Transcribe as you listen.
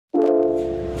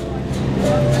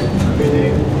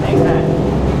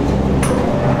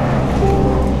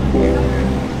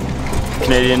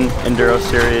Canadian Enduro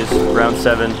Series, round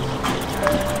 7,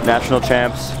 national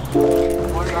champs.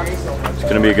 It's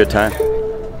gonna be a good time.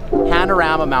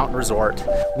 Panorama Mountain Resort.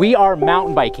 We are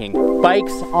mountain biking.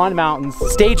 Bikes on mountains.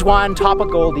 Stage 1, top of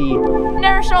Goldie.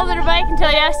 Never shouldered a bike until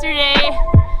yesterday.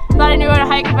 Thought I knew what a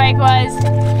hiker bike was.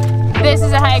 This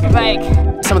is a hiker bike.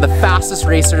 Some of the fastest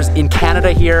racers in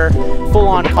Canada here.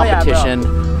 Full-on competition.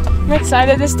 I'm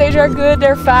excited. The stages are good.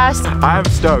 They're fast. I'm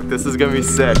stoked. This is gonna be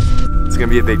sick. It's gonna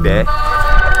be a big day.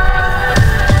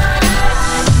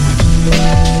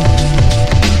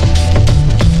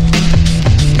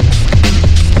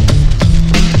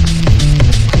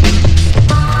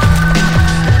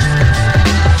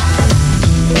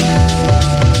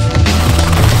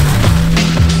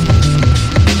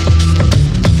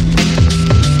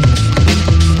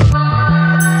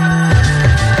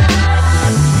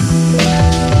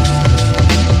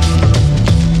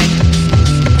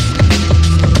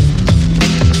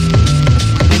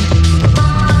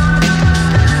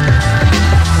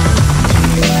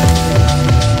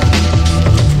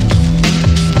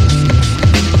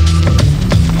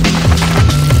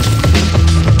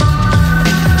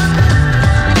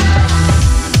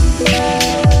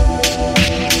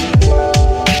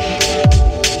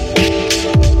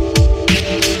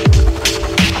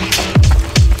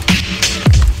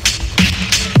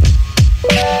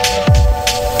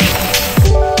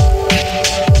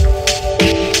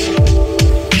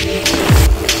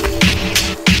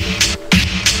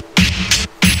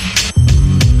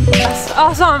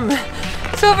 Awesome.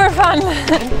 Super fun.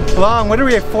 Long, what are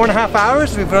we at, 4.5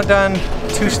 hours? We've done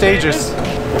 2 stages.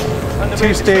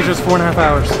 2 stages, 4.5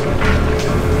 hours.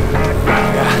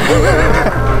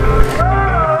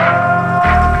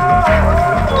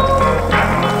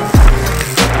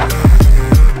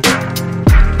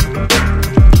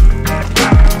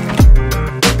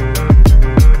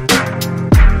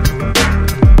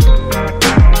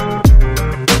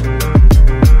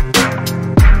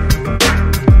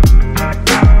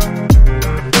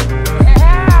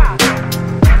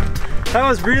 That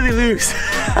was really loose.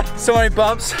 So many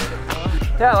bumps.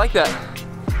 Yeah, I like that.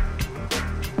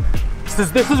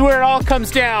 This is where it all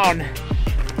comes down.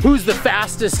 Who's the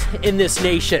fastest in this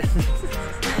nation?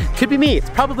 Could be me. It's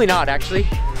probably not, actually.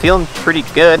 Feeling pretty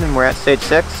good, and we're at stage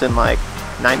 6 and like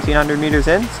 1,900 meters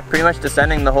in. It's pretty much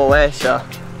descending the whole way, so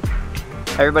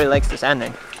everybody likes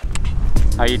descending.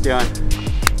 How you doing?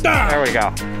 There we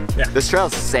go. Yeah. This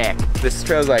trail's sick. This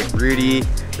trail's like rooty.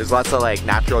 There's lots of like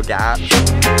natural gaps.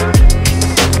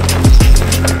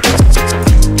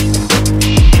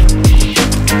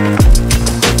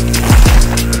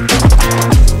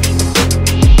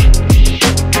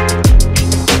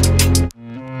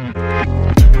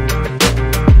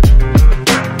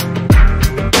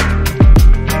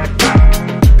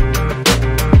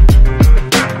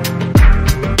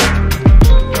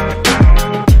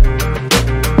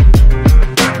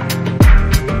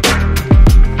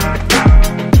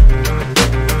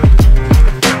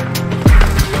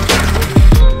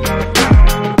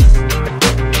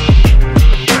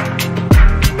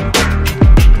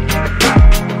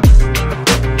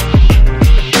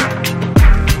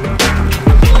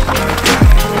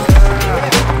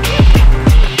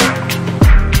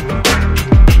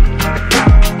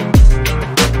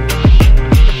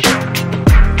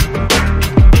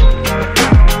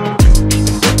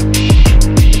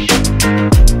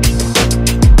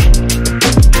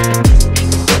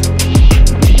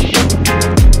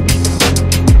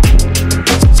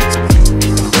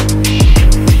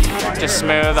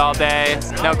 Smooth all day,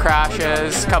 no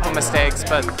crashes, couple mistakes,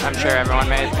 but I'm sure everyone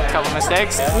made a couple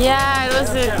mistakes. Yeah, it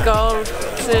was a goal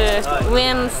to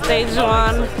win stage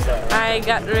 1. I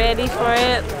got ready for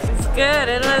it. It's good.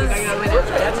 It was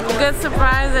a good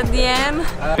surprise at the end.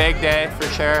 Big day for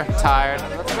sure, tired.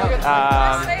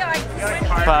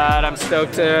 But I'm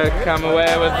stoked to come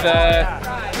away with the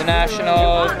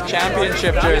national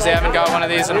championship jersey. I haven't got one of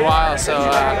these in a while, so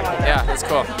yeah, it's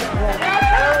cool.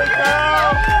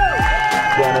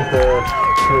 Jennifer,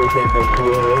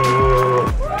 McHugh.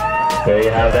 There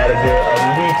you have that as your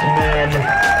elite men.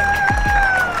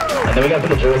 And then we got to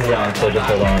put the jersey on, so just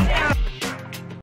hold on.